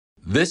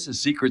This is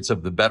Secrets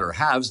of the Better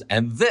Halves,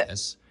 and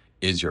this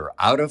is your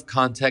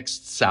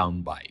out-of-context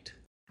soundbite.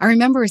 I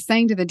remember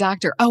saying to the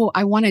doctor,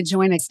 I want to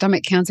join a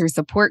stomach cancer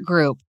support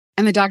group.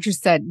 And the doctor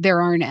said,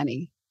 there aren't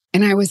any.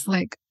 And I was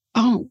like,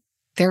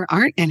 there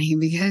aren't any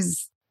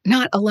because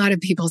not a lot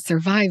of people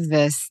survive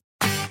this.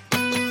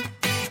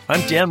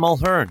 I'm Dan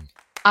Mulhern.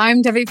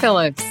 I'm Debbie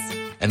Phillips.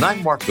 And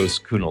I'm Marcos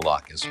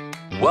Kounalakis.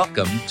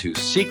 Welcome to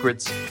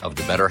Secrets of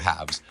the Better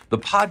Halves, the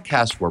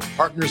podcast where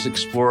partners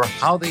explore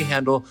how they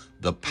handle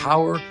the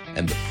power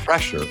and the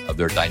pressure of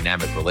their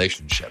dynamic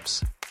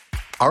relationships.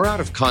 Our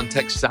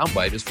out-of-context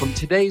soundbite is from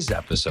today's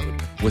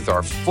episode with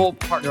our full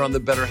partner on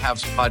the Better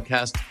Halves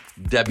podcast,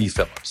 Debbie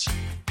Phillips.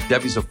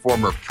 Debbie's a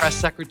former press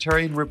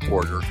secretary and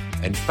reporter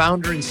and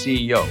founder and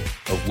CEO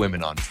of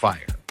Women on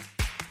Fire.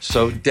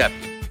 So, Debbie,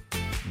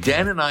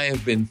 Dan and I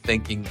have been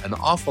thinking an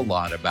awful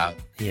lot about...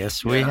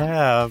 Yes, we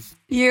have.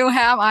 You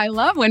have. I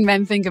love when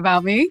men think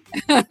about me.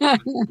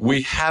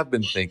 We have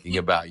been thinking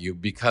about you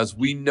because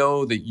we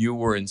know that you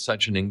were in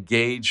such an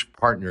engaged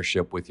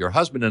partnership with your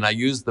husband, and I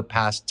use the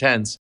past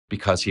tense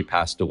because he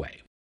passed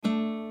away.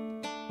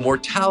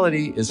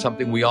 Mortality is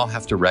something we all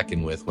have to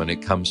reckon with when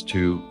it comes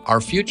to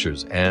our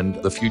futures and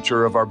the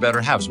future of our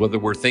better halves, whether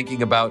we're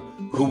thinking about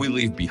who we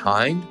leave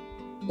behind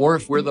or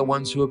if we're the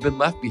ones who have been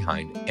left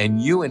behind. And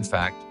you, in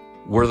fact,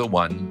 were the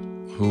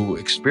one who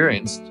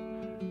experienced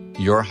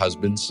your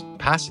husband's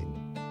passing.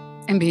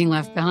 And being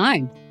left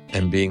behind.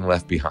 And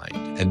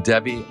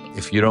Debbie,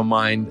 if you don't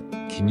mind,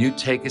 can you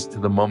take us to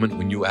the moment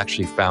when you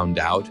actually found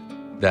out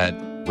that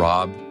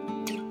Rob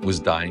was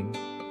dying?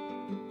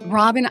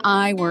 Rob and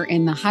I were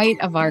in the height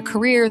of our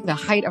career, the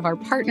height of our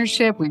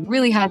partnership. We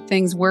really had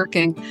things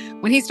working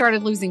when he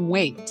started losing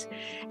weight.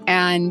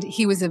 And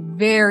he was a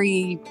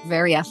very,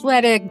 very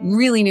athletic,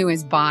 really knew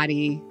his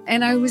body.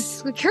 And I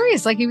was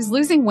curious, he was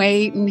losing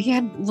weight and he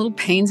had little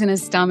pains in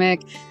his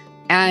stomach.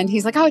 And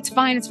he's like, it's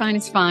fine, it's fine,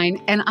 it's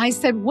fine. And I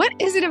said, what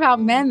is it about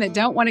men that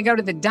don't want to go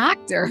to the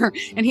doctor?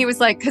 And he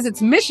was like, because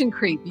it's mission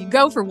creep. You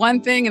go for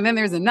one thing and then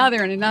there's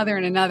another and another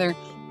and another.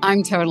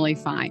 I'm totally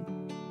fine.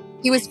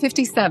 He was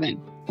 57,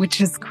 which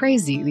is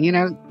crazy. You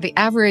know, the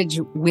average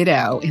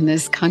widow in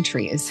this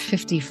country is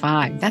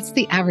 55. That's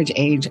the average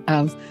age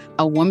of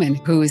a woman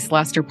who's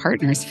lost her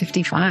partner is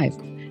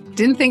 55.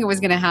 Didn't think it was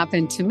going to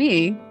happen to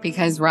me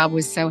because Rob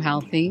was so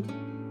healthy.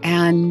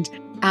 And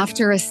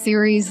after a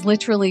series,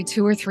 literally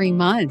 2 or 3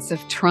 months of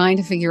trying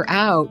to figure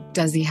out,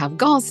 does he have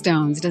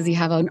gallstones? Does he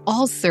have an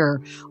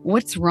ulcer?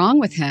 What's wrong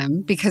with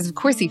him? Because of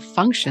course he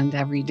functioned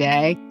every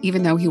day,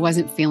 even though he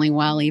wasn't feeling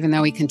well, even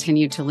though he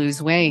continued to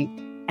lose weight.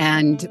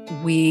 And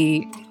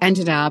we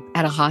ended up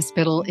at a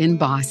hospital in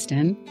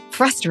Boston,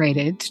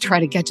 frustrated to try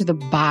to get to the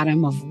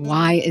bottom of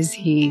why is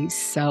he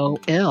so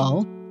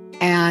ill.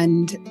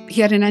 And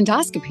he had an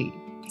endoscopy.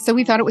 So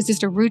we thought it was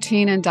just a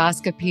routine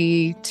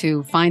endoscopy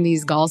to find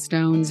these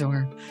gallstones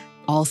or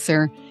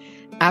ulcer.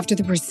 After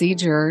the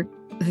procedure,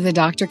 the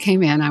doctor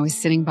came in. I was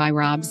sitting by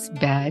Rob's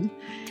bed,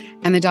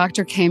 and the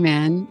doctor came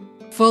in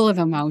full of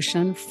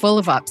emotion, full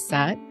of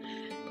upset,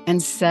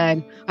 and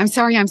said, I'm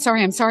sorry.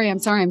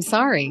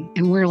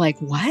 And we're like,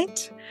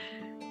 what?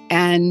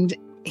 And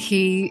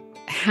he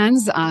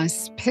hands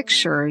us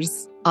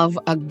pictures of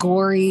a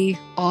gory,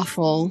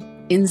 awful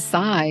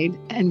inside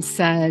and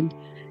said,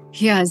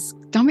 he has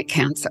stomach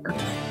cancer.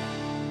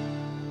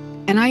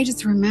 And I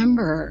just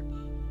remember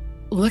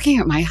looking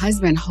at my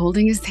husband,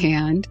 holding his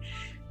hand,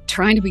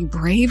 trying to be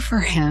brave for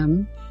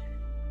him.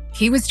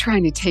 He was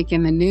trying to take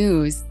in the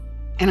news,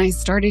 and I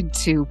started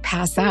to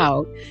pass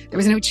out. There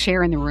was no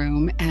chair in the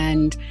room,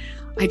 and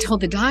I told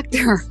the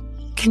doctor,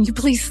 can you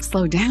please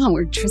slow down?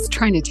 We're just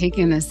trying to take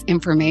in this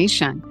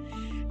information.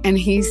 And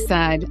he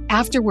said,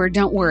 afterward,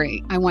 don't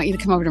worry. I want you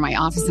to come over to my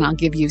office and I'll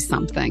give you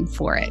something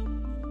for it.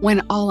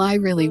 When all I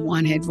really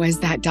wanted was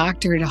that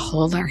doctor to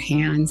hold our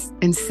hands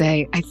and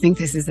say, I think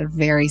this is a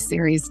very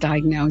serious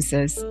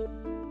diagnosis.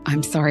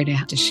 I'm sorry to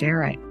have to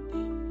share it.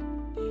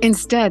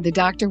 Instead, the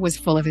doctor was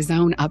full of his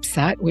own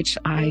upset, which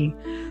I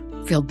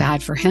feel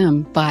bad for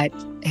him, but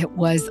it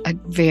was a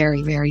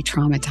very, very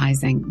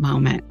traumatizing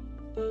moment.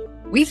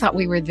 We thought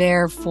we were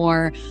there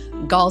for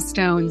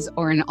gallstones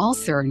or an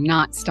ulcer,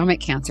 not stomach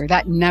cancer.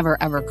 That never,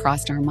 ever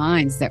crossed our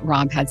minds that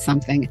Rob had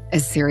something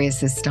as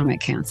serious as stomach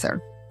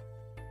cancer.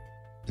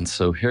 And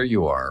so here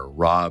you are,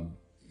 Rob,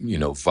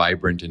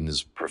 vibrant in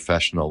his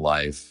professional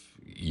life.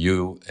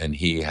 You and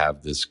he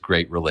have this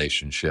great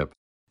relationship,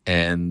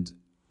 and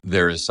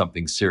there is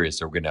something serious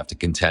that we're going to have to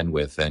contend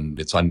with, and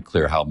it's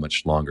unclear how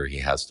much longer he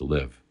has to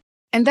live.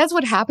 And that's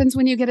what happens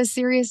when you get a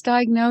serious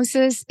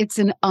diagnosis. It's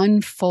an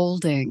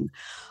unfolding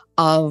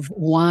of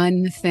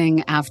one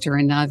thing after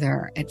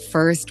another. At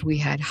first, we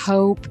had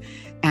hope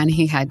and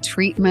he had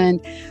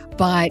treatment,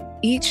 but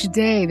each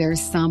day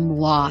there's some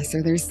loss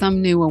or there's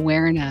some new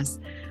awareness.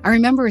 I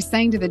remember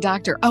saying to the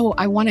doctor,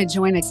 I want to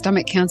join a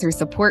stomach cancer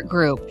support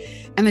group.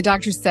 And the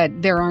doctor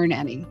said, there aren't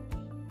any.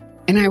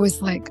 And I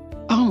was like,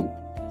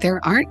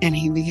 there aren't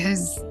any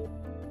because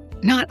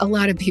not a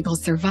lot of people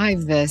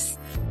survive this.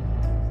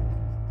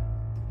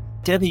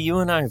 Debbie, you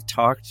and I have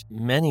talked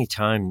many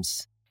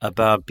times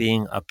about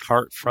being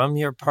apart from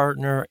your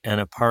partner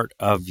and a part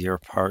of your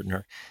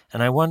partner.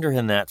 And I wonder,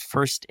 in that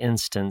first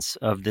instance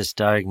of this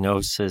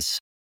diagnosis,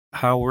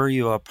 how were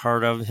you a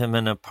part of him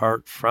and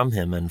apart from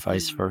him and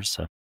vice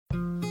versa?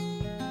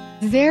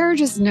 There are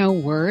just no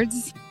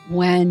words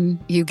when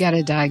you get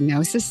a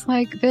diagnosis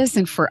like this.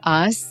 And for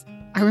us,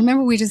 I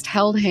remember we just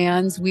held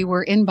hands. We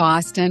were in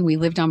Boston. We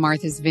lived on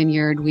Martha's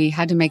Vineyard. We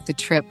had to make the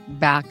trip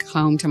back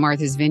home to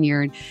Martha's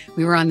Vineyard.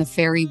 We were on the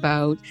ferry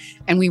boat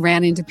and we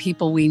ran into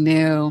people we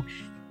knew.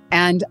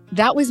 And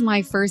that was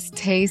my first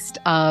taste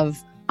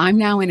of, I'm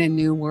now in a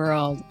new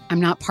world.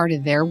 I'm not part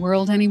of their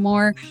world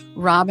anymore.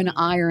 Rob and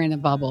I are in a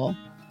bubble.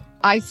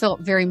 I felt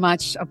very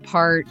much a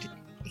part.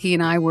 He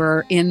and I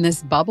were in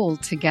this bubble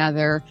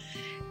together.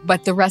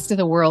 But the rest of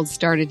the world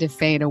started to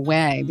fade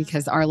away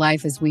because our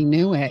life as we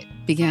knew it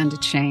began to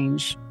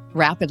change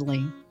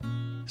rapidly.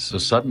 So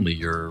suddenly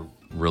your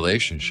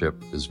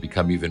relationship has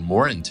become even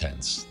more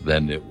intense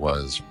than it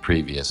was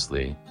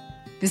previously.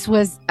 This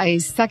was a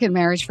second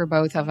marriage for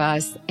both of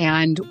us.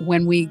 And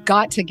when we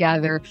got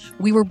together,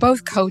 we were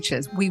both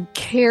coaches. We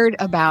cared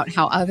about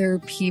how other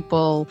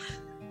people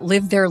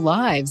live their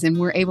lives and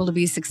were able to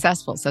be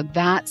successful. So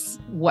that's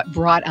what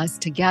brought us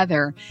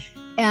together.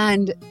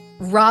 And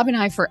Rob and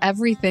I, for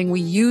everything,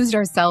 we used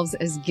ourselves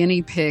as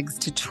guinea pigs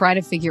to try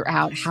to figure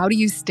out, how do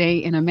you stay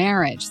in a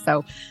marriage?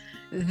 So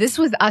this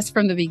was us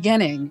from the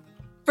beginning.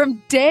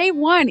 From day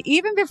one,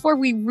 even before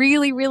we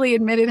really, really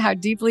admitted how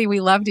deeply we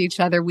loved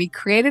each other, we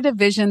created a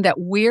vision that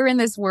we're in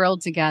this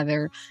world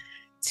together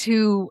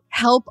to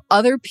help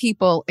other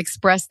people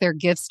express their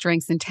gifts,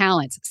 strengths, and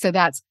talents. So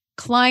that's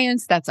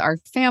clients, that's our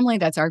family,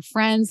 that's our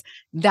friends.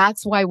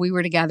 That's why we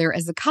were together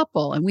as a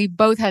couple. And we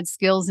both had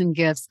skills and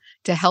gifts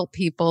to help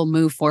people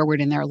move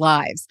forward in their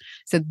lives.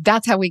 So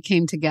that's how we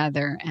came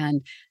together.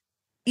 And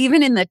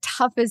even in the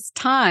toughest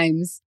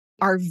times,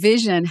 our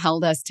vision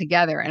held us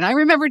together. And I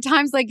remember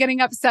times like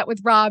getting upset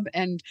with Rob,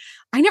 and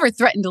I never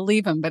threatened to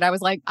leave him, but I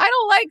was like, I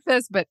don't like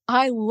this, but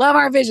I love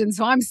our vision,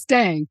 so I'm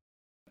staying.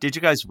 Did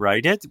you guys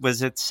write it?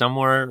 Was it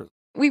somewhere?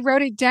 We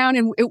wrote it down,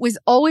 and it was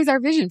always our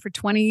vision for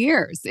 20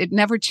 years. It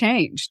never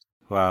changed.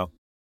 Wow.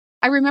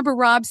 I remember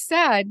Rob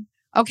said,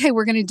 okay,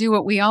 we're going to do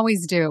what we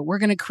always do. We're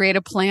going to create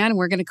a plan.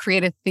 We're going to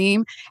create a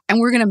theme, and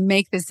we're going to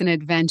make this an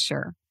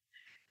adventure.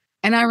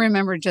 And I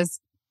remember just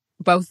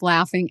both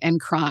laughing and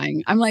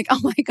crying. I'm like, oh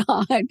my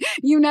God,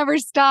 you never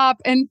stop.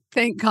 And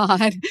thank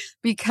God,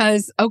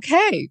 because,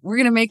 okay, we're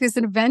going to make this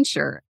an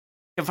adventure.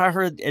 If I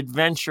heard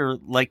adventure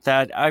like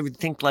that, I would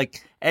think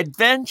like,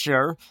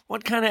 adventure?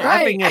 What kind of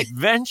Right. effing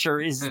adventure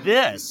is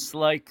this?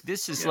 Like,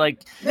 this is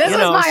like, This is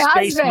my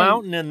Space husband.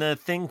 Mountain and the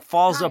thing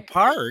falls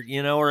apart,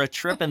 or a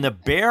trip and the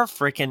bear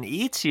frickin'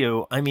 eats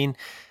you. I mean,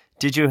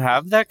 did you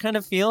have that kind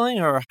of feeling,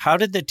 or how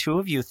did the two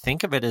of you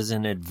think of it as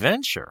an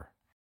adventure?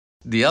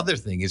 The other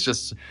thing is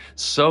just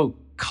so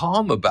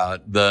calm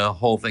about the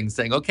whole thing,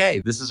 saying,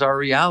 okay, this is our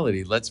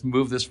reality. Let's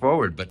move this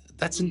forward. But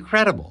that's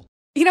incredible.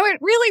 It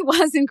really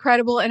was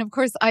incredible. And of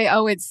course, I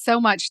owe it so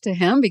much to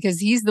him because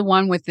he's the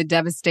one with the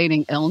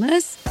devastating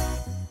illness.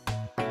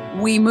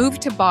 We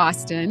moved to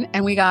Boston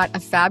and we got a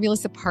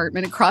fabulous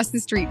apartment across the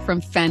street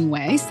from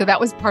Fenway. So that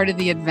was part of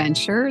the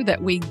adventure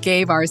that we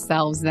gave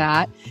ourselves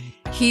that.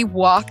 He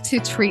walked to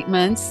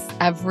treatments,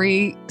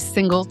 every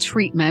single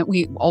treatment.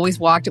 We always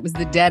walked. It was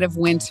the dead of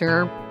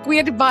winter. We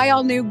had to buy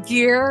all new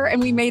gear,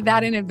 and we made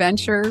that an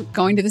adventure,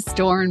 going to the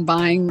store and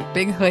buying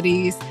big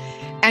hoodies.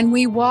 And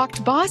we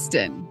walked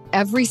Boston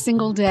every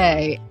single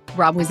day.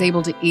 Rob was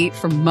able to eat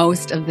for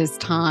most of this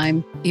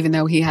time, even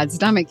though he had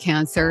stomach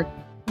cancer.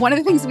 One of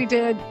the things we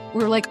did,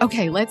 we were like,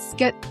 okay, let's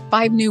get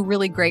 5 new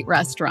really great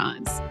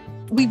restaurants.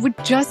 We would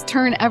just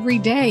turn every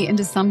day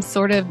into some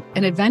sort of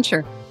an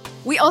adventure.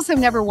 We also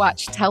never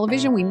watched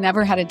television. We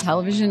never had a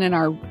television in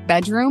our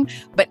bedroom,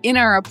 but in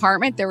our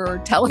apartment, there were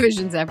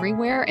televisions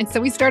everywhere. And so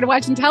we started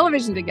watching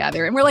television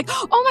together. And we're like,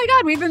 oh my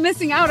God, we've been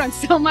missing out on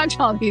so much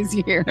all these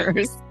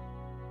years.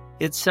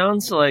 It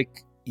sounds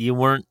like you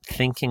weren't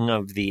thinking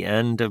of the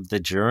end of the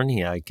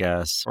journey, I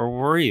guess. Or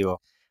were you?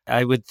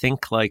 I would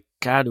think like,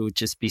 God, it would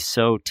just be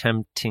so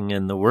tempting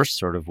in the worst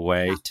sort of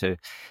way to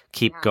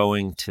keep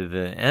going to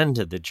the end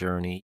of the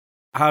journey.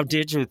 How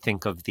did you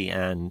think of the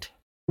end?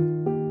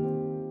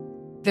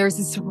 There's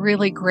this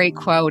really great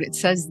quote. It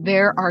says,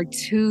 there are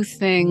 2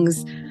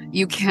 things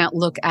you can't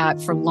look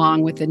at for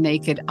long with the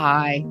naked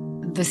eye,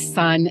 the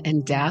sun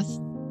and death.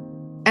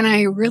 And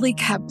I really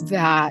kept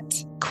that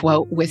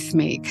quote with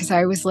me because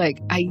I was like,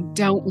 I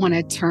don't want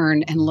to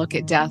turn and look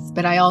at death,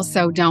 but I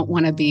also don't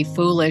want to be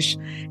foolish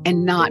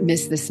and not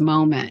miss this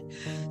moment.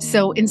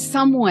 So in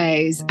some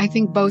ways, I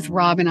think both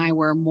Rob and I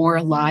were more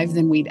alive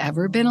than we'd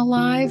ever been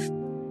alive.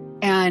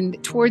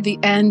 And toward the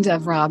end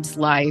of Rob's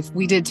life,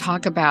 we did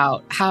talk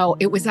about how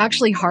it was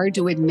actually hard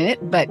to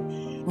admit, but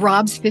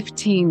Rob's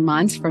 15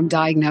 months from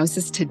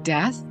diagnosis to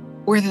death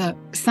were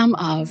some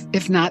of,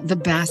 if not the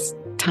best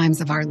times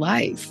of our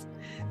life,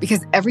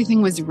 because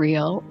everything was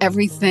real.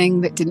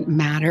 Everything that didn't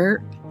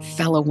matter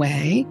fell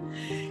away.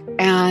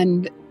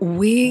 And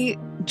we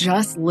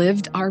just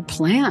lived our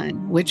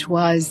plan, which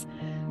was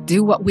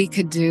do what we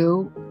could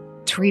do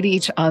treat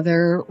each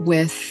other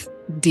with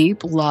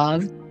deep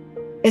love.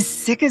 As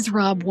sick as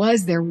Rob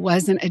was, there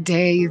wasn't a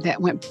day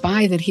that went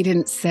by that he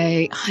didn't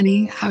say,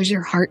 honey, how's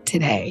your heart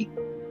today?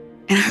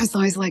 And I was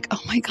always like, oh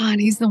my God,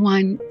 he's the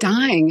one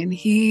dying. And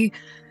he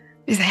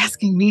is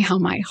asking me how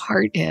my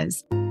heart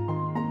is.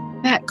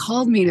 That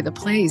called me to the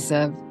place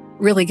of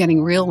really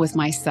getting real with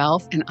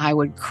myself. And I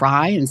would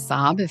cry and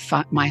sob if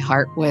my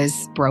heart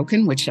was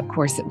broken, which of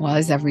course it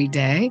was every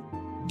day.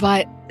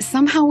 But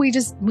somehow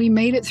we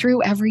made it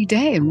through every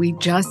day, and we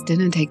just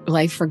didn't take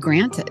life for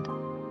granted.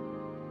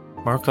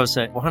 Marcos,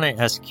 I want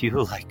to ask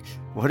you,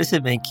 what does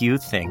it make you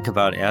think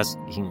about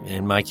asking,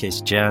 in my case,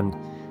 Jen,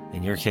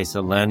 in your case,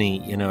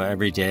 Eleni,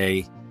 every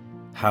day,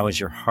 how is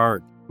your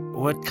heart?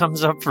 What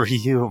comes up for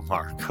you,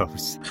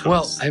 Marcos?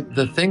 Well,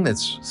 the thing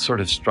that's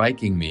sort of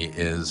striking me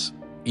is,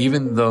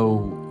 even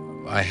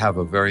though I have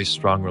a very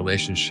strong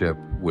relationship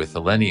with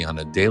Eleni on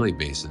a daily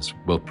basis,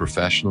 both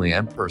professionally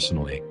and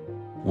personally,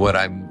 what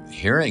I'm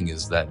hearing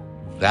is that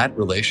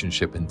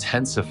relationship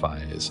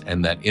intensifies,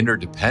 and that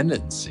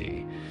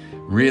interdependency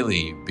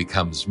really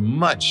becomes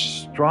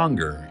much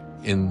stronger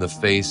in the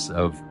face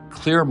of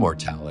clear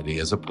mortality,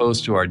 as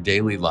opposed to our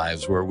daily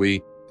lives where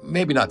we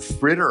maybe not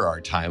fritter our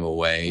time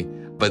away,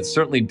 but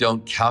certainly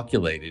don't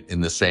calculate it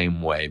in the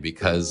same way,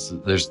 because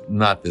there's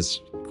not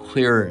this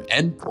clear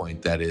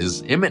endpoint that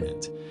is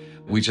imminent.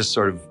 We just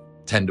sort of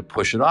tend to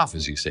push it off,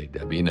 as you say,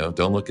 Debbie,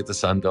 don't look at the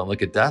sun, don't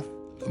look at death.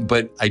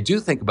 But I do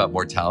think about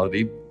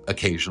mortality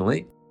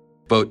occasionally,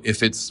 but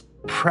if it's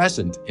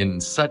present in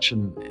such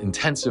an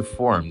intensive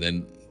form,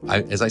 then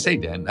as I say,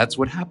 Dan, that's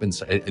what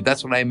happens.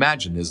 That's what I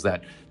imagine, is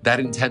that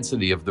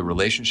intensity of the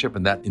relationship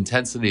and that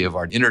intensity of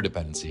our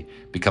interdependency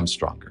becomes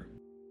stronger.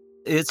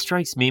 It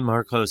strikes me,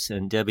 Marcos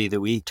and Debbie,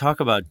 that we talk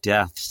about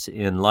deaths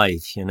in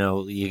life.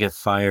 You get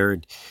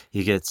fired,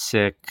 you get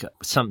sick,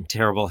 something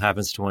terrible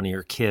happens to one of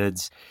your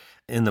kids.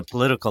 In the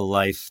political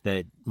life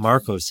that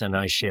Marcos and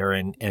I share,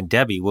 and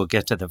Debbie, we'll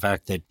get to the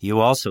fact that you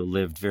also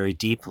lived very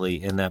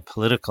deeply in that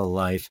political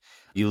life.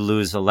 You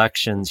lose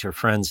elections, your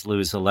friends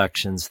lose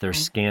elections,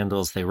 there's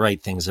scandals, they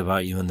write things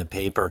about you in the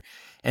paper.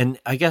 And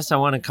I guess I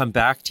want to come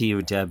back to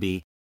you,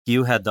 Debbie.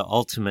 You had the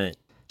ultimate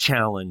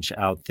challenge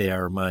out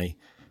there. My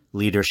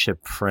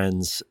leadership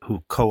friends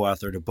who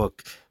co-authored a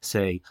book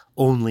say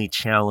only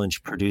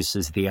challenge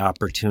produces the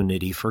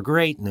opportunity for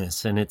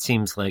greatness. And it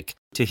seems like,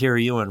 to hear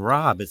you and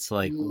Rob, it's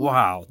like,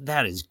 wow,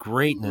 that is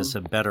greatness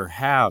of better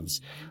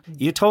halves.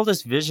 You told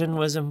us vision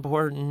was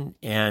important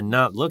and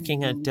not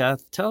looking at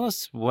death. Tell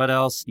us what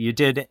else you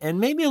did, and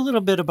maybe a little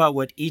bit about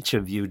what each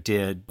of you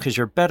did, because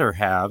you're better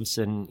halves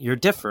and you're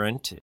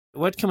different.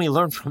 What can we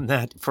learn from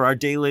that for our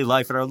daily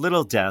life and our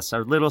little deaths,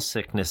 our little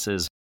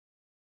sicknesses?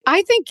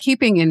 I think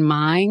keeping in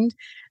mind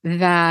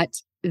that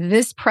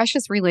this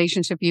precious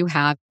relationship you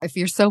have, if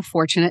you're so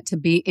fortunate to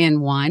be in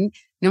one,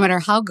 no matter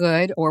how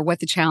good or what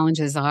the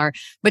challenges are,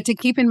 but to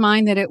keep in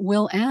mind that it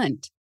will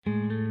end.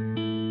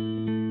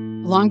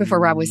 Long before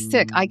Rob was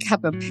sick, I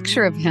kept a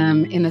picture of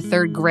him in the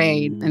 3rd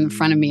grade in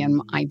front of me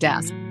on my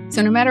desk.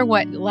 So no matter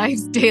what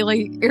life's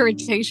daily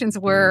irritations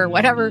were,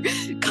 whatever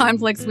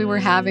conflicts we were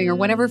having, or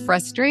whatever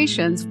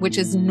frustrations, which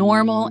is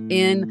normal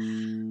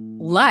in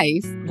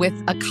life with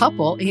a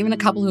couple, even a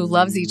couple who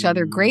loves each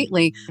other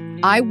greatly,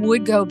 I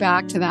would go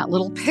back to that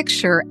little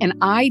picture. And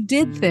I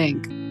did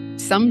think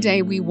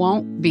someday we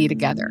won't be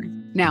together.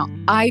 Now,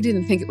 I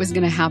didn't think it was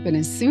going to happen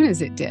as soon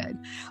as it did.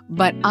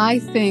 But I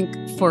think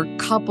for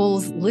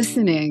couples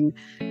listening,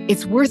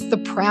 it's worth the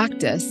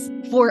practice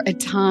for a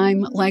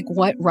time like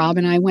what Rob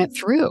and I went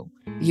through.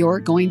 You're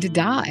going to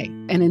die.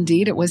 And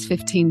indeed, it was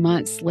 15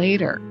 months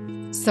later.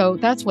 So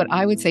that's what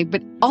I would say.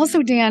 But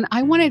also, Dan,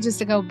 I wanted just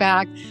to go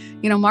back.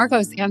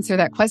 Marcos answered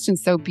that question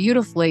so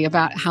beautifully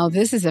about how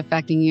this is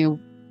affecting you.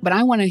 But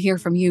I want to hear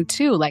from you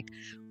too.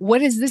 What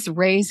does this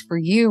raise for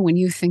you when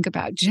you think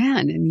about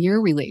Jen and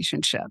your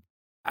relationship?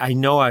 I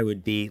know I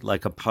would be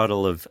like a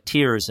puddle of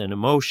tears and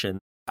emotion.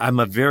 I'm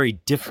a very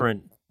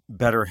different,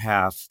 better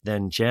half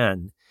than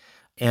Jen.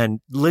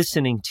 And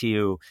listening to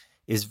you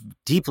is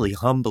deeply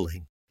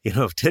humbling,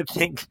 to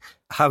think,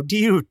 how do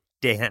you,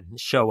 Dan,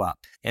 show up?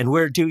 And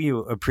where do you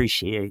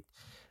appreciate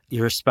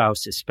your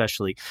spouse,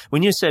 especially?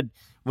 When you said,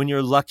 when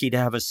you're lucky to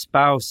have a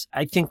spouse,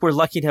 I think we're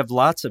lucky to have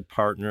lots of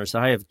partners.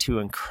 I have 2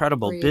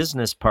 incredible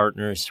business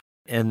partners,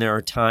 and there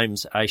are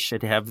times I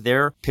should have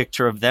their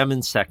picture of them in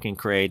 2nd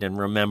grade and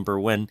remember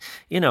when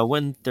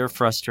they're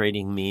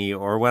frustrating me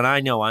or when I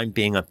know I'm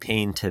being a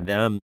pain to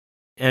them.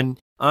 And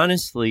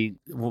honestly,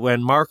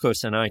 when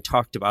Marcos and I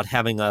talked about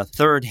having a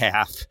 3rd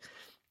half,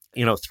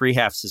 3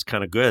 halves is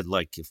kind of good.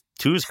 Like, if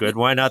 2 is good,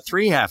 why not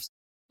 3 halves?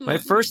 My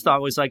first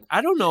thought was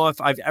I don't know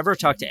if I've ever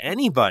talked to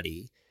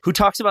anybody who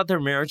talks about their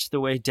marriage the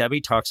way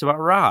Debbie talks about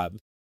Rob.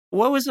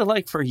 What was it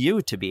like for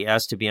you to be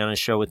asked to be on a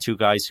show with 2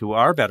 guys who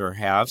are better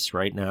halves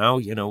right now?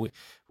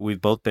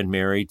 We've both been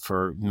married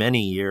for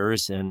many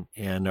years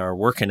and are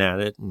working at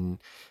it.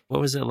 And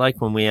what was it like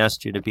when we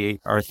asked you to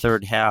be our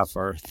 3rd half,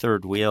 our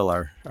 3rd wheel,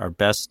 our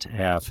best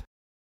half?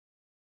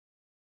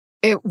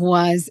 It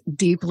was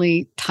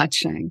deeply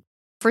touching.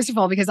 First of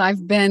all, because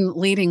I've been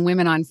leading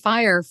Women on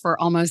Fire for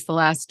almost the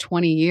last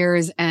 20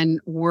 years and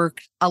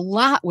worked a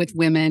lot with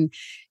women,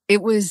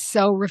 it was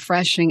so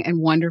refreshing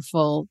and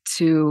wonderful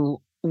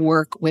to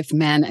work with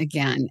men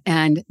again,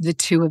 and the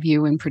two of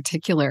you in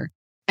particular.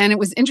 And it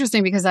was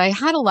interesting because I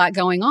had a lot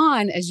going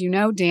on, as you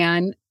know,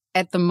 Dan,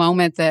 at the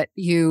moment that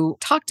you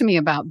talked to me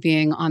about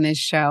being on this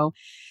show.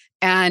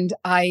 And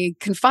I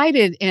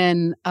confided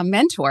in a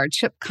mentor,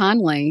 Chip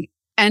Conley,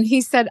 and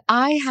he said,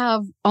 I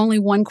have only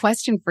one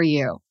question for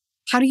you.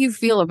 How do you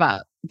feel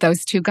about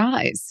those two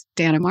guys,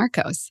 Dan and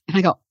Marcos? And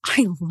I go,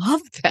 I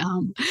love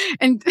them.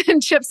 And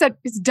Chip said,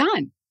 it's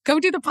done. Go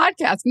do the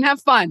podcast and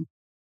have fun.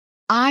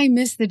 I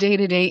miss the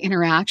day-to-day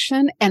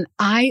interaction. And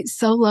I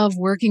so love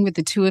working with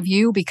the two of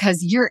you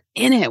because you're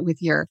in it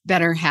with your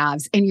better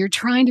halves and you're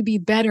trying to be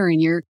better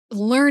and you're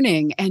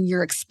learning and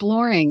you're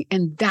exploring.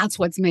 And that's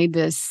what's made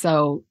this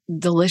so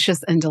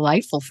delicious and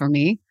delightful for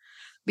me,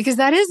 because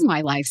that is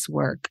my life's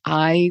work.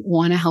 I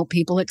want to help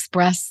people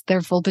express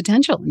their full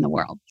potential in the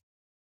world.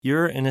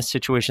 You're in a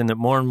situation that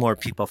more and more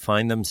people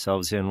find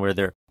themselves in where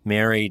they're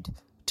married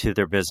to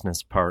their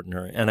business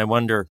partner. And I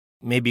wonder,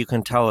 maybe you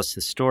can tell us the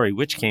story.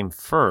 Which came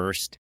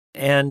first?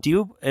 And do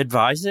you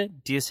advise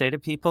it? Do you say to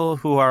people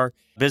who are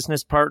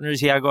business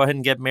partners, yeah, go ahead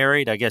and get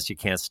married? I guess you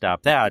can't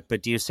stop that.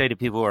 But do you say to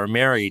people who are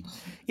married,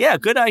 yeah,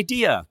 good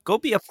idea. Go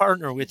be a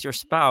partner with your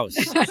spouse.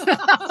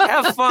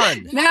 Have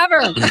fun.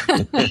 Never.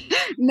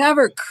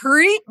 Never.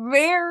 Creep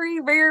very,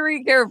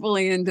 very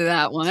carefully into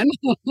that one.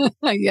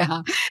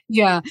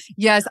 Yeah.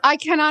 Yes. I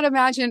cannot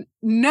imagine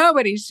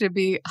nobody should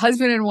be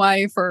husband and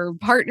wife or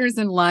partners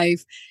in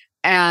life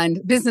and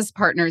business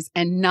partners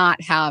and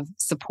not have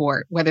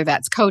support, whether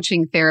that's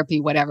coaching, therapy,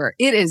 whatever.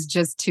 It is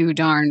just too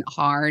darn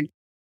hard.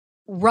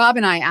 Rob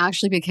and I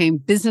actually became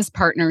business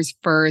partners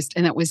first,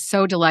 and it was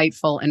so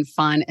delightful and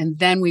fun. And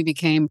then we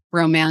became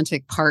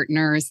romantic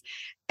partners.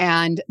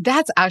 And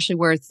that's actually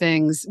where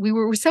we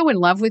were so in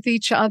love with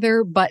each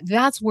other, but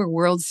that's where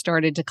worlds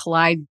started to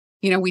collide.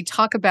 You know, we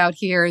talk about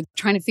here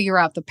trying to figure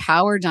out the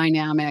power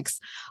dynamics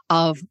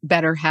of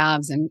better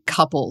halves and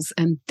couples.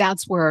 And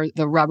that's where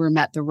the rubber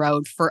met the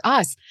road for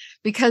us,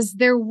 because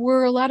there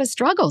were a lot of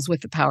struggles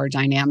with the power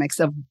dynamics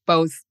of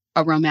both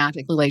a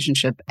romantic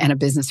relationship and a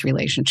business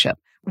relationship.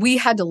 We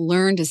had to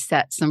learn to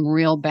set some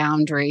real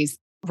boundaries.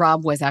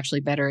 Rob was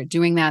actually better at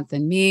doing that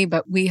than me,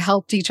 but we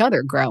helped each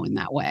other grow in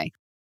that way.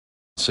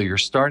 So you're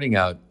starting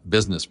out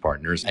business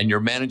partners and you're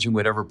managing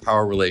whatever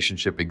power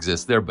relationship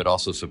exists there, but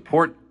also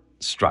support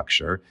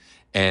structure.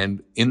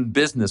 And in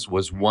business,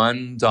 was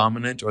one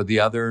dominant or the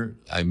other?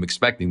 I'm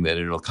expecting that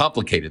it'll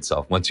complicate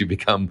itself once you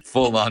become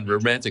full-on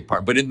romantic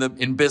partner. But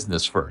in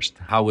business first,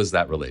 how was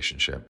that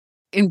relationship?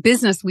 In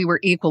business, we were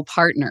equal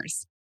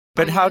partners.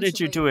 But how did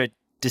you do it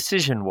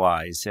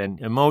decision-wise and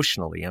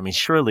emotionally? I mean,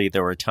 surely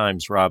there were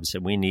times Rob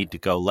said, we need to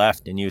go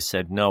left, and you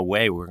said, no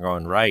way, we're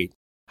going right.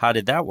 How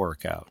did that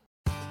work out?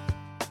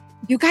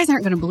 You guys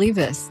aren't going to believe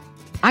this.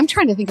 I'm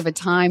trying to think of a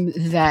time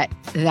that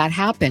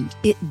happened.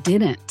 It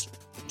didn't.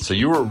 So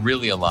you were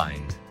really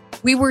aligned.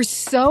 We were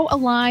so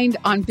aligned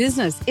on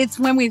business. It's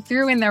when we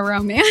threw in the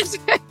romance.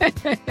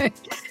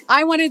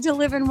 I wanted to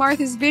live in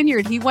Martha's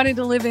Vineyard. He wanted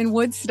to live in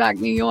Woodstock,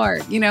 New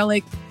York. You know,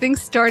 like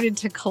things started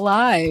to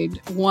collide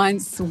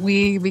once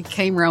we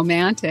became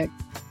romantic.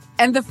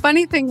 And the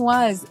funny thing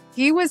was,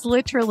 he was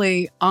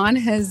literally on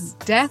his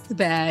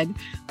deathbed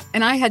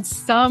and I had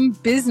some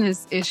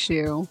business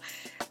issue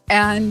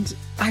and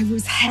I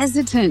was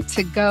hesitant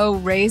to go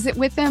raise it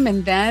with him.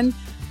 And then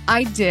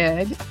I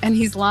did. And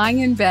he's lying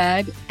in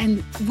bed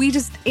and we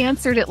just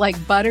answered it like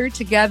butter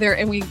together.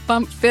 And we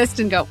bumped fists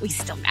and go, we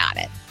still got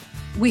it.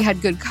 We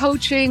had good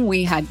coaching.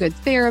 We had good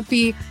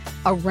therapy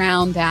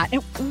around that.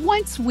 And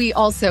once we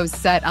also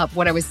set up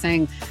what I was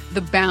saying,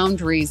 the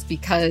boundaries,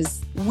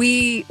 because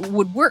we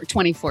would work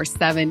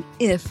 24/7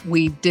 if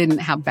we didn't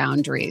have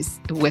boundaries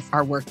with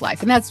our work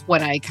life. And that's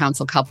what I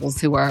counsel couples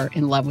who are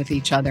in love with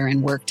each other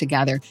and work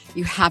together.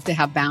 You have to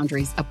have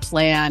boundaries, a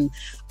plan,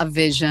 a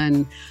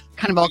vision,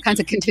 kind of all kinds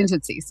of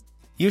contingencies.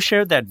 You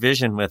shared that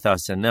vision with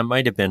us, and that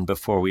might have been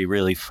before we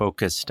really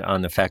focused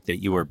on the fact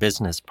that you were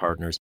business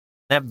partners.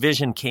 That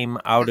vision came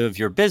out of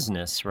your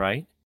business,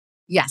 right?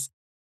 Yes.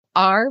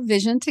 Our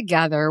vision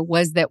together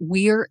was that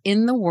we're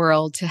in the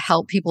world to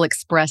help people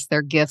express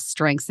their gifts,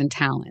 strengths, and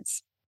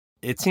talents.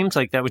 It seems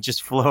like that would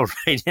just flow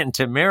right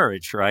into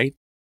marriage, right?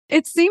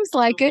 It seems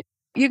like it.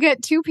 You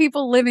get two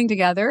people living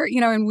together,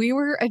 and we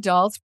were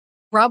adults.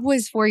 Rob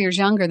was 4 years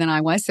younger than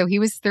I was. So he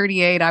was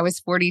 38. I was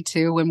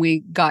 42 when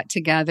we got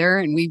together,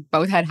 and we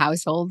both had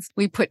households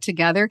we put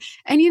together.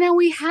 And,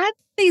 we had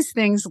these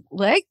things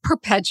like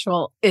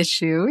perpetual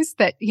issues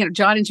that,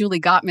 John and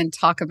Julie Gottman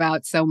talk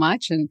about so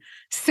much and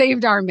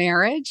saved our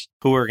marriage.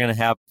 Who we're going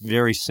to have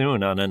very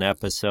soon on an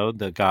episode,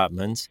 the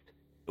Gottmans.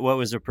 What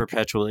was a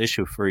perpetual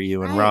issue for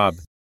you and Rob?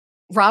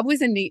 Rob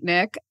was a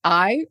neatnik.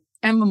 I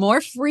am more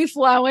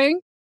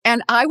free-flowing.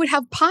 And I would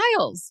have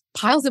piles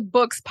of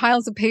books,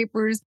 piles of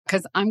papers,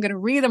 because I'm going to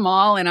read them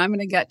all and I'm going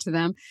to get to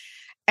them.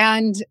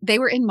 And they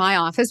were in my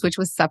office, which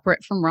was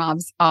separate from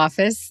Rob's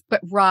office.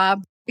 But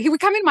Rob, he would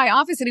come in my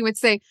office and he would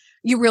say,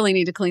 you really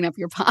need to clean up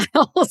your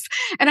piles.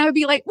 And I would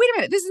be like, wait a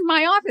minute, this is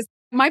my office.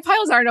 My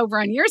piles aren't over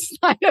on your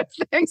side of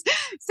things.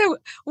 So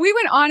we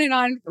went on and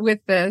on with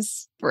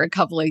this for a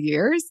couple of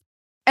years.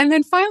 And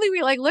then finally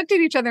we looked at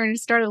each other and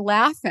started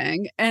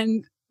laughing.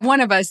 And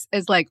one of us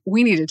is like,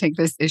 we need to take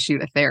this issue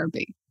to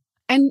therapy.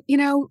 And,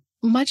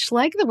 much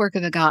like the work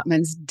of the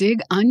Gottmans,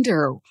 dig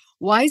under.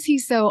 Why is he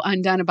so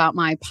undone about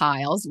my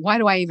piles? Why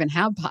do I even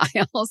have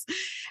piles?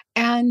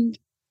 And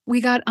we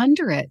got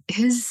under it.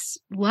 His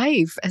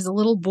life as a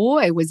little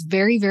boy was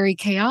very, very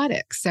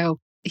chaotic. So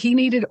he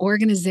needed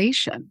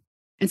organization.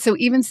 And so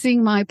even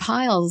seeing my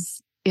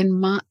piles in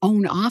my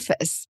own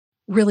office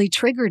really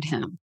triggered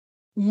him.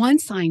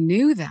 Once I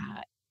knew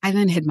that, I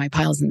then hid my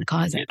piles in the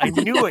closet. I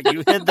knew it.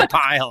 You hid the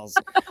piles.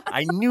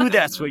 I knew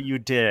that's what you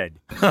did.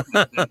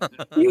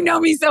 You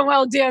know me so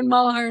well, Dan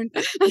Mulhern.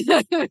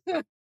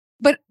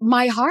 But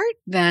my heart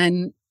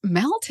then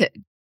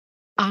melted.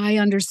 I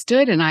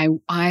understood, and I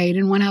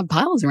didn't want to have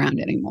piles around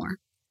anymore.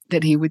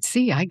 That he would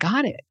see, I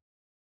got it.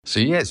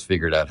 So you guys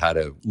figured out how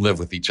to live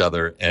with each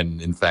other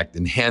and, in fact,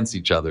 enhance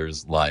each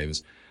other's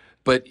lives.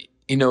 But,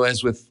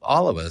 as with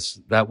all of us,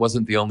 that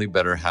wasn't the only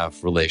better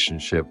half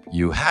relationship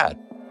you had.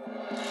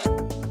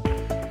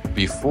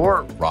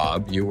 Before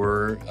Rob, you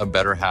were a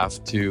better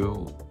half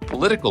to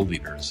political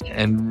leaders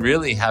and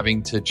really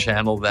having to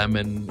channel them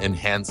and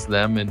enhance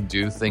them and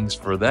do things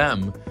for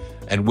them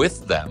and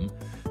with them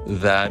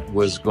that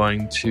was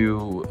going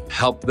to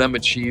help them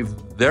achieve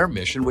their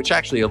mission, which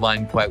actually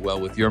aligned quite well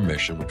with your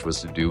mission, which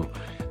was to do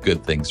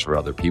good things for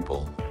other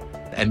people.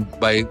 And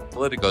by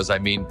politicos, I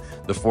mean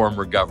the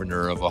former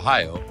governor of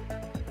Ohio.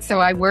 So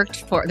I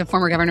worked for the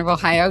former governor of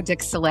Ohio,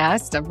 Dick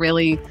Celeste, a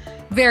really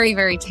very,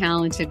 very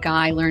talented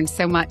guy. Learned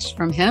so much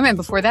from him. And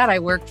before that, I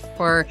worked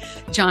for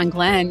John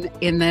Glenn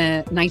in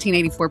the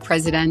 1984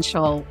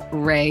 presidential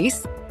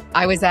race.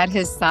 I was at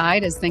his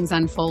side as things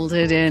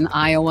unfolded in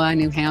Iowa,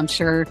 New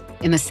Hampshire,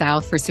 in the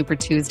South for Super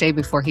Tuesday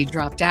before he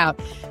dropped out.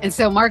 And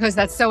so, Marcos,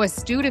 that's so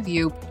astute of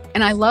you.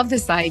 And I love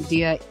this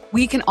idea.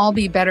 We can all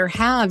be better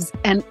halves.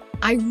 And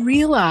I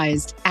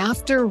realized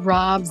after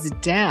Rob's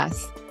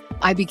death,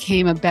 I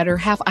became a better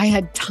half. I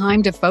had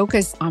time to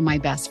focus on my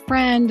best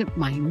friend,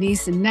 my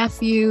niece and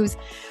nephews.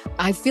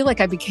 I feel like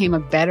I became a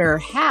better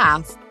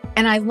half.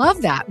 And I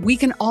love that. We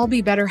can all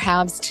be better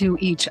halves to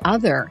each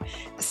other.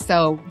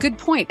 So good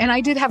point. And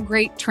I did have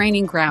great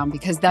training ground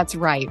because that's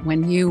right.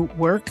 When you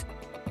work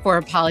for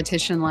a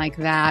politician like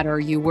that, or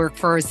you work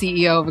for a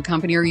CEO of a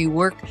company, or you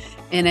work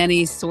in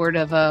any sort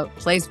of a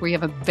place where you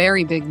have a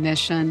very big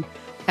mission,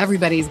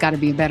 everybody's got to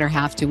be a better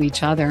half to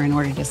each other in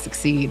order to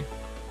succeed.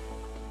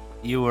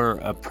 You were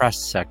a press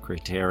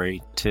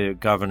secretary to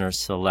Governor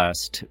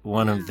Celeste,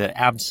 one of the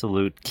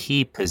absolute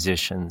key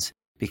positions,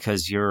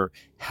 because you're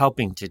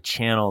helping to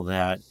channel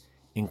that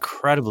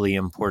incredibly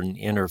important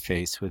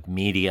interface with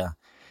media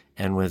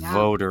and with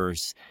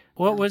voters.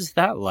 What was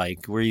that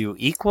like? Were you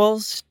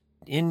equals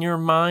in your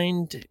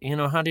mind?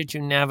 How did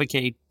you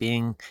navigate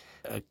being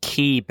a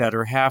key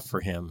better half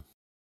for him?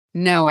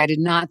 No, I did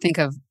not think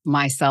of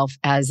myself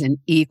as an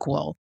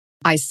equal.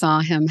 I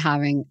saw him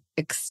having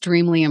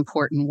extremely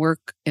important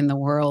work in the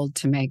world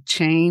to make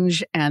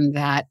change, and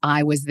that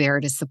I was there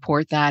to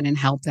support that and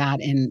help that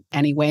in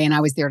any way. And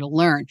I was there to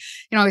learn.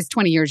 I was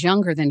 20 years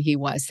younger than he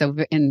was. So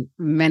in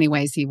many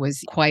ways, he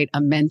was quite a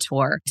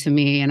mentor to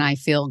me. And I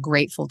feel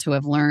grateful to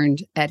have learned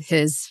at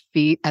his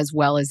feet as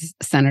well as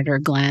Senator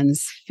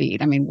Glenn's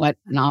feet. I mean, what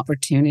an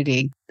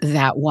opportunity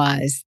that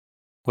was.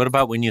 What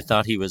about when you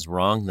thought he was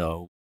wrong,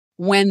 though?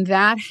 When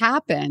that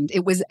happened,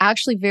 it was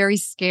actually very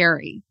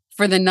scary.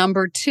 For the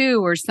number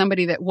two or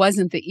somebody that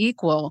wasn't the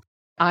equal,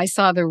 I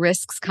saw the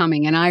risks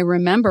coming. And I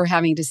remember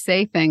having to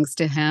say things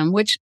to him,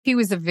 which he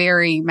was a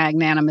very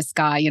magnanimous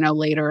guy.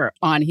 Later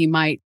on, he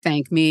might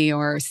thank me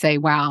or say,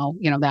 wow,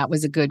 that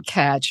was a good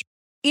catch.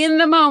 In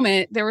the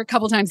moment, there were a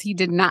couple times he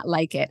did not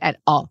like it at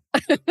all.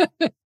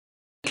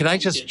 Can I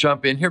just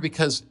jump in here?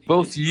 Because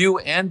both you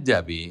and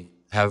Debbie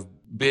have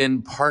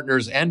been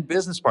partners and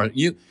business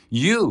partners.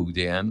 You,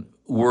 Dan,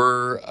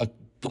 were a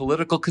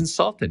political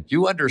consultant.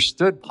 You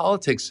understood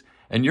politics,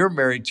 and you're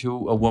married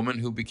to a woman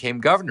who became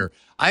governor.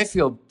 I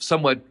feel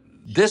somewhat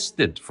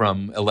distant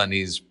from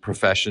Eleni's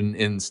profession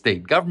in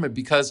state government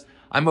because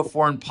I'm a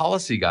foreign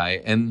policy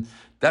guy, and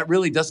that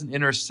really doesn't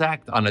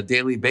intersect on a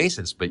daily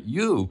basis. But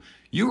you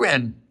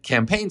ran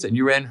campaigns, and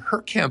you ran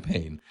her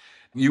campaign.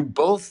 You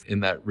both,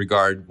 in that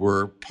regard,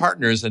 were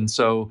partners. And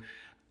so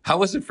how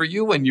was it for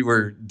you when you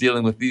were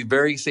dealing with the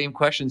very same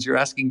questions you're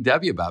asking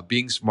Debbie about,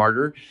 being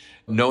smarter,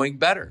 knowing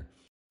better?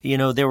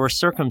 There were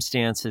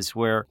circumstances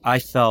where I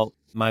felt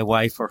my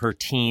wife or her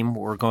team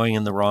were going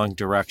in the wrong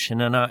direction,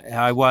 and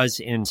I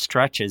was in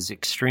stretches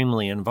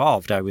extremely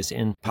involved. I was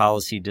in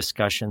policy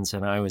discussions,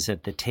 and I was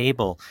at the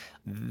table.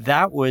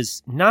 That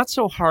was not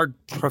so hard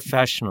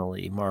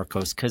professionally,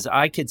 Marcos, because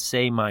I could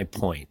say my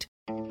point.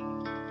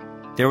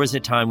 There was a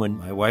time when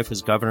my wife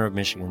was governor of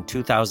Michigan,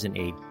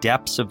 2008,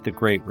 depths of the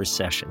Great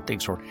Recession.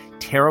 Things were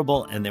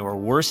terrible, and they were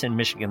worse in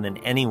Michigan than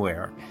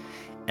anywhere.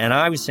 And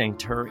I was saying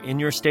to her, in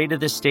your State of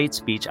the State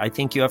speech, I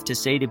think you have to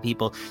say to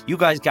people, you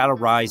guys got to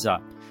rise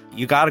up.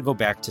 You got to go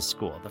back to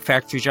school. The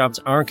factory jobs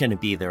aren't going to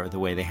be there the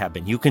way they have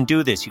been. You can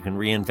do this. You can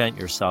reinvent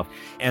yourself.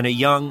 And a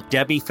young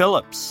Debbie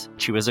Phillips,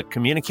 she was a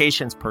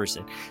communications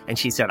person. And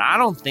she said, I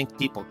don't think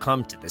people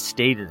come to the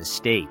State of the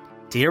State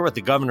to hear what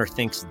the governor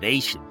thinks they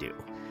should do.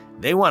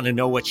 They want to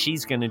know what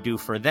she's going to do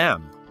for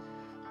them.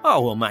 Oh,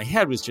 well, my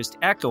head was just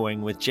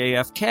echoing with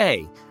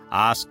JFK.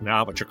 Ask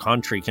not what your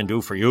country can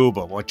do for you,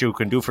 but what you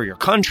can do for your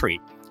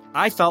country.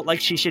 I felt like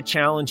she should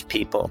challenge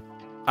people.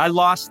 I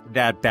lost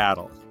that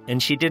battle.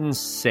 And she didn't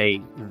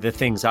say the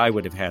things I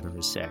would have had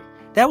her say.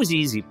 That was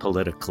easy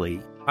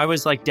politically. I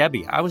was like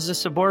Debbie. I was a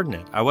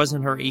subordinate. I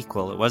wasn't her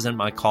equal. It wasn't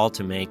my call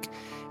to make.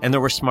 And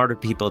there were smarter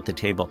people at the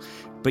table.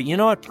 But you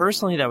know what?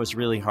 Personally, that was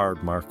really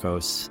hard,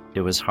 Marcos.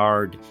 It was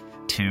hard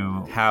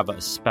to have a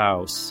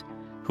spouse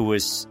who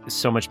was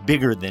so much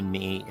bigger than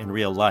me in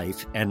real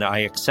life. And I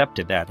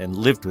accepted that and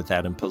lived with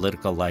that in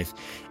political life.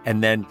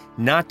 And then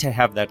not to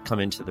have that come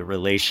into the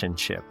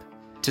relationship,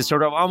 to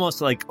sort of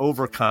almost like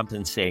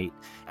overcompensate.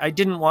 I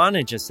didn't want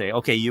to just say,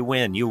 okay, you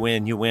win,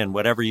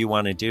 whatever you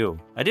want to do.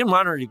 I didn't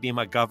want her to be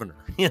my governor,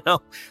 I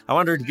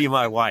wanted her to be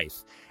my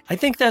wife. I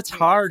think that's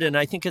hard, and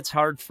I think it's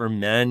hard for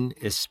men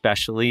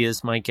especially,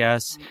 is my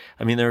guess.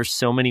 I mean, there are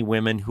so many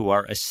women who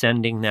are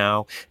ascending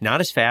now, not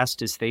as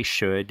fast as they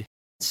should.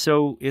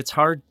 So it's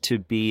hard to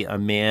be a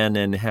man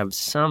and have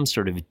some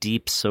sort of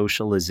deep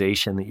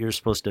socialization that you're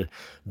supposed to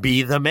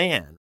be the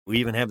man. We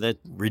even have that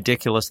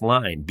ridiculous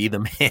line, be the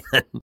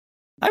man.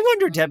 I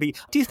wonder, Debbie,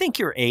 do you think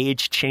your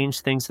age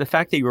changed things? The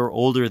fact that you were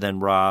older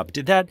than Rob,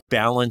 did that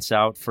balance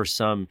out for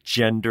some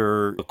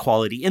gender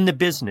equality in the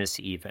business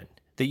even,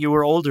 that you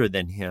were older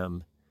than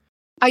him?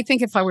 I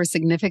think if I were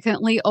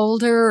significantly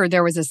older or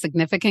there was a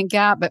significant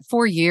gap, but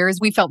 4 years,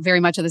 we felt very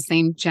much of the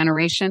same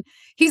generation.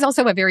 He's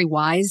also a very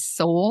wise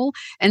soul.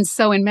 And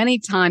so in many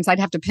times, I'd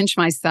have to pinch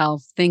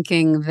myself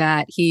thinking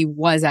that he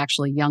was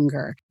actually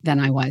younger than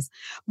I was.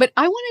 But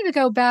I wanted to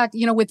go back,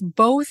 with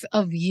both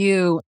of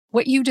you,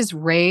 what you just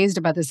raised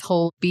about this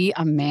whole be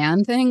a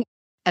man thing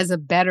as a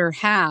better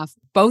half.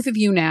 Both of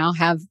you now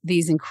have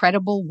these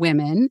incredible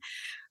women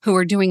who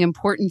are doing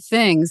important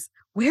things.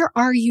 Where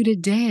are you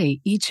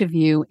today, each of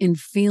you, in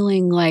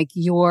feeling like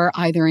you're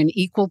either an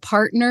equal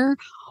partner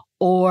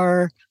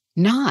or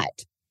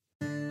not?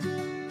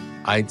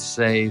 I'd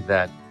say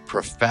that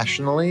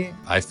professionally,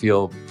 I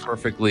feel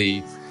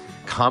perfectly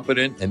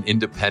competent and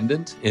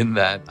independent in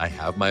that I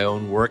have my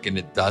own work and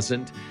it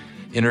doesn't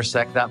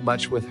intersect that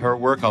much with her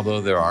work,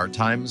 although there are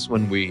times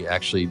when we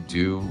actually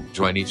do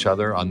join each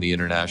other on the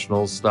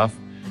international stuff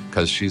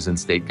because she's in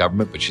state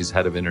government, but she's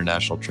head of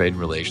international trade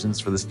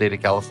relations for the state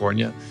of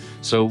California.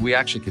 So we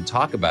actually can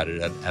talk about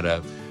it at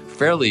a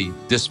fairly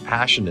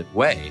dispassionate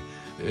way,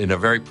 in a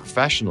very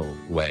professional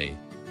way.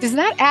 Does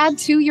that add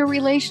to your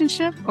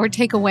relationship or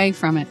take away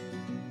from it?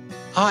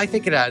 I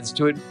think it adds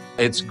to it.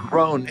 It's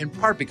grown in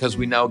part because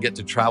we now get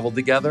to travel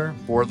together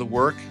for the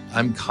work.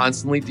 I'm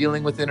constantly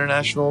dealing with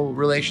international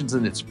relations,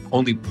 and it's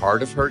only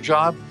part of her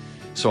job.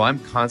 So I'm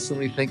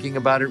constantly thinking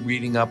about it,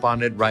 reading up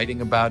on it, writing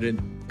about it,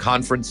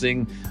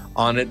 conferencing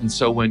on it. And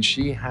so when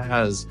she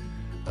has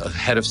a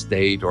head of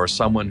state or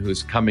someone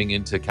who's coming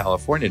into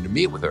California to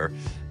meet with her,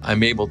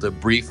 I'm able to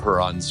brief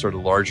her on sort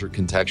of larger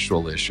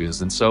contextual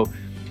issues. And so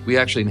we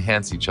actually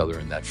enhance each other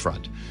in that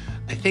front.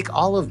 I think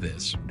all of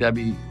this,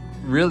 Debbie,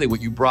 really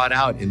what you brought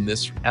out in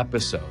this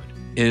episode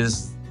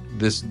is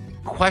this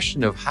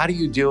question of how do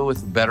you deal with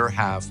the better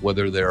half,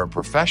 whether they're a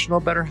professional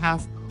better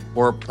half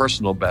or a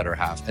personal better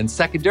half? And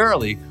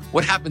secondarily,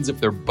 what happens if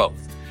they're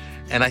both?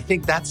 And I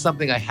think that's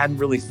something I hadn't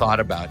really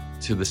thought about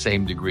to the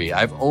same degree.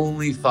 I've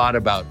only thought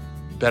about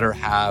better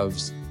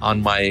halves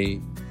on my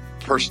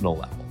personal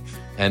level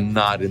and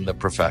not in the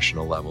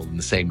professional level in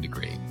the same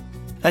degree.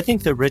 I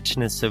think the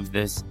richness of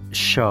this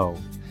show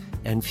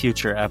and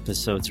future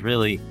episodes,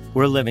 really,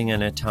 we're living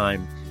in a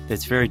time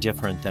that's very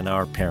different than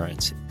our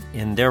parents.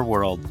 In their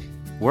world,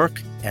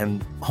 work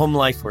and home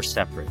life were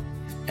separate.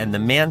 And the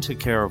man took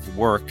care of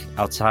work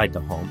outside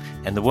the home,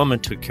 and the woman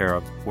took care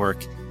of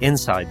work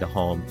inside the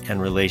home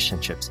and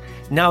relationships.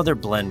 Now they're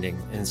blending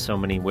in so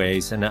many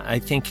ways, and I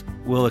think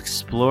we'll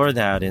explore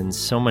that in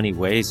so many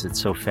ways. It's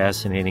so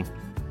fascinating.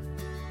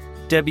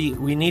 Debbie,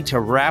 we need to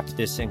wrap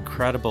this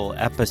incredible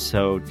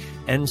episode.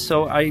 And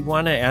so I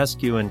want to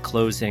ask you in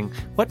closing,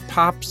 what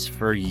pops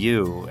for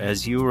you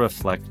as you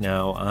reflect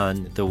now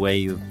on the way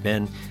you've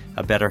been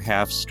a better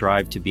half,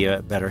 strive to be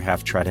a better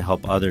half, try to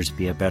help others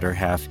be a better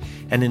half,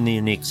 and in the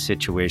unique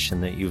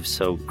situation that you've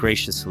so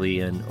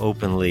graciously and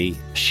openly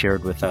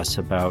shared with us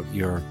about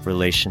your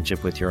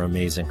relationship with your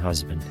amazing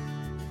husband?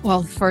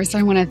 Well, first,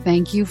 I want to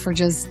thank you for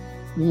just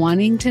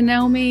wanting to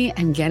know me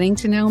and getting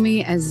to know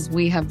me as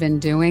we have been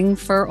doing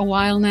for a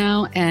while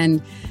now.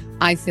 And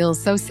I feel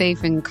so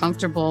safe and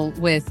comfortable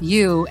with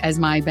you as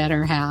my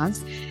better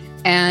halves.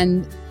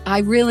 And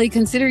I really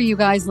consider you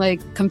guys like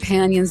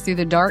companions through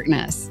the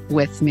darkness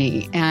with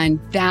me. And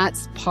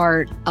that's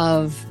part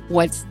of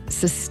what's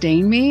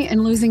sustained me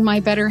in losing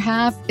my better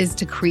half, is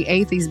to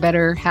create these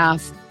better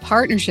half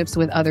partnerships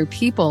with other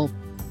people.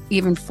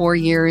 even 4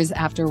 years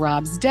after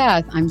Rob's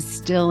death, I'm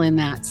still in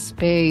that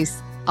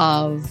space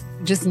of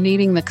just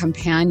needing the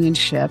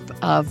companionship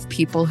of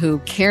people who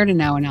care to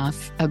know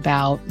enough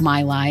about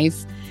my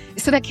life.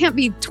 So that can't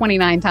be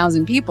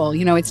 29,000 people.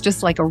 It's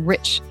just like a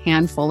rich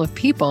handful of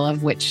people,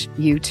 of which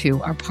you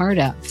two are part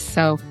of.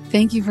 So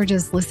thank you for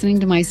just listening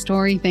to my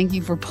story. Thank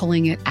you for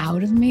pulling it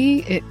out of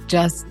me. It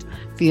just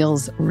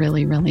feels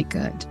really, really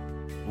good.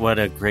 What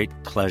a great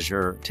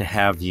pleasure to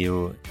have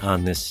you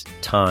on this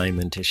time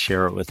and to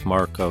share it with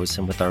Marcos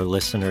and with our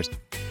listeners.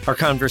 Our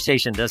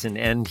conversation doesn't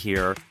end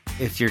here.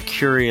 If you're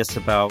curious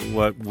about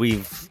what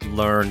we've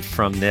learned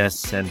from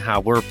this and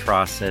how we're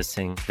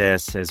processing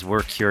this as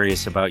we're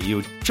curious about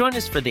you, join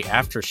us for the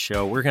after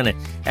show. We're going to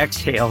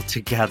exhale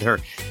together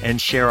and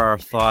share our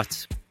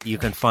thoughts. You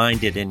can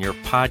find it in your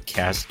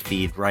podcast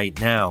feed right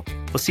now.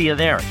 We'll see you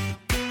there.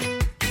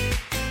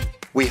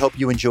 We hope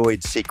you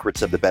enjoyed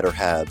Secrets of the Better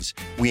Halves.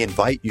 We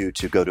invite you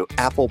to go to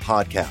Apple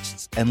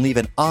Podcasts and leave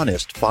an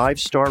honest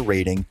 5-star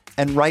rating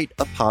and write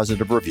a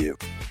positive review.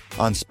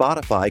 On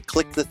Spotify,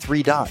 click the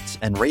 3 dots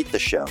and rate the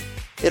show.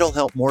 It'll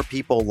help more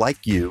people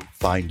like you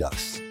find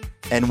us.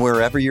 And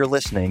wherever you're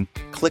listening,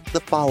 click the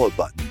follow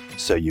button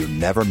so you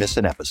never miss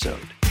an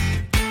episode.